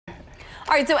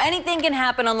All right, so anything can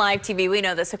happen on live TV. We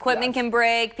know this. Equipment can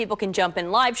break. People can jump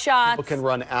in live shots. People can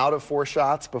run out of 4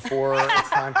 shots before it's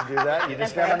time to do that. You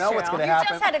just never know what's going to happen.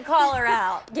 You just had to call her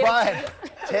out. But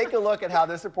take a look at how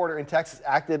this reporter in Texas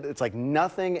acted. It's like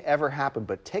nothing ever happened,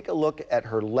 but take a look at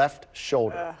her left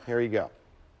shoulder. Here you go.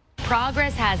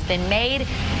 Progress has been made,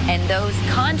 and those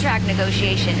contract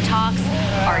negotiation talks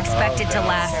are expected to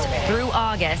last through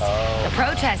August. The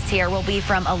protests here will be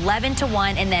from 11 to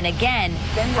 1 and then again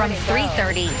from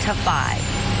 3:30 to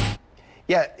 5.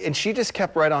 Yeah, and she just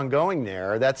kept right on going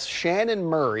there. That's Shannon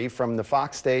Murray from the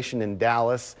Fox station in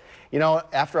Dallas. You know,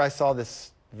 after I saw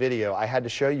this video, I had to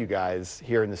show you guys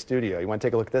here in the studio. You want to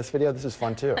take a look at this video? This is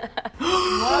fun, too.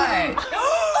 What?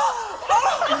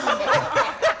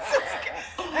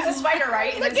 That's a spider,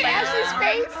 right? Look at Ashley's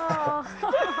face.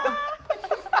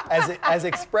 As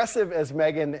expressive as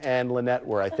Megan and Lynette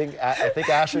were, I think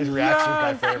Ashley's reaction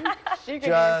got there. She can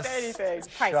Just say anything.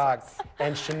 shocked.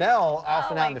 And Chanel,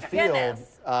 often out in the field,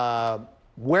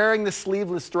 wearing the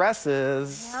sleeveless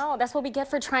dresses. No, that's what we get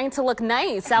for trying to look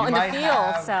nice out in the might field.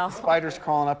 have spiders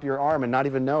crawling up your arm and not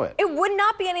even know it. It would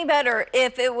not be any better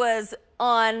if it was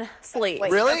on sleeves.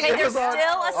 Really? Okay, there's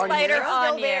still a spider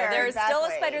on you. there, There's still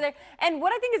a spider there. And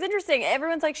what I think is interesting,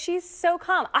 everyone's like, she's so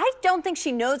calm. I don't think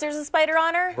she knows there's a spider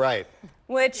on her. Right.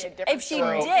 Which, if she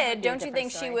did, don't you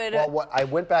think she would? Well, I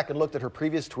went back and looked at her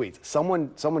previous tweets. Someone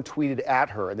tweeted at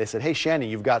her, and they said, "Hey, Shannon,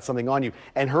 you've got something on you."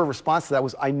 And her response to that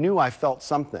was, "I knew I felt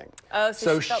something." Oh,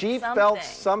 so she felt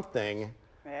something.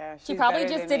 Yeah, She probably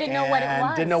just didn't know what it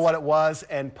was. Didn't know what it was,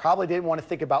 and probably didn't want to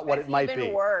think about what it might be.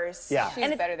 Even worse. Yeah.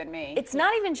 She's better than me. It's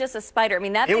not even just a spider. I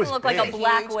mean, that thing looked like a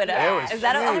black widow. It was Is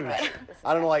that a huge. black widow?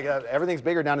 I don't know, like everything's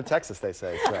bigger down in Texas, they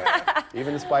say. So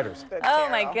even the spiders. Oh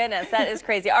my goodness, that is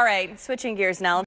crazy. All right, switching gears now.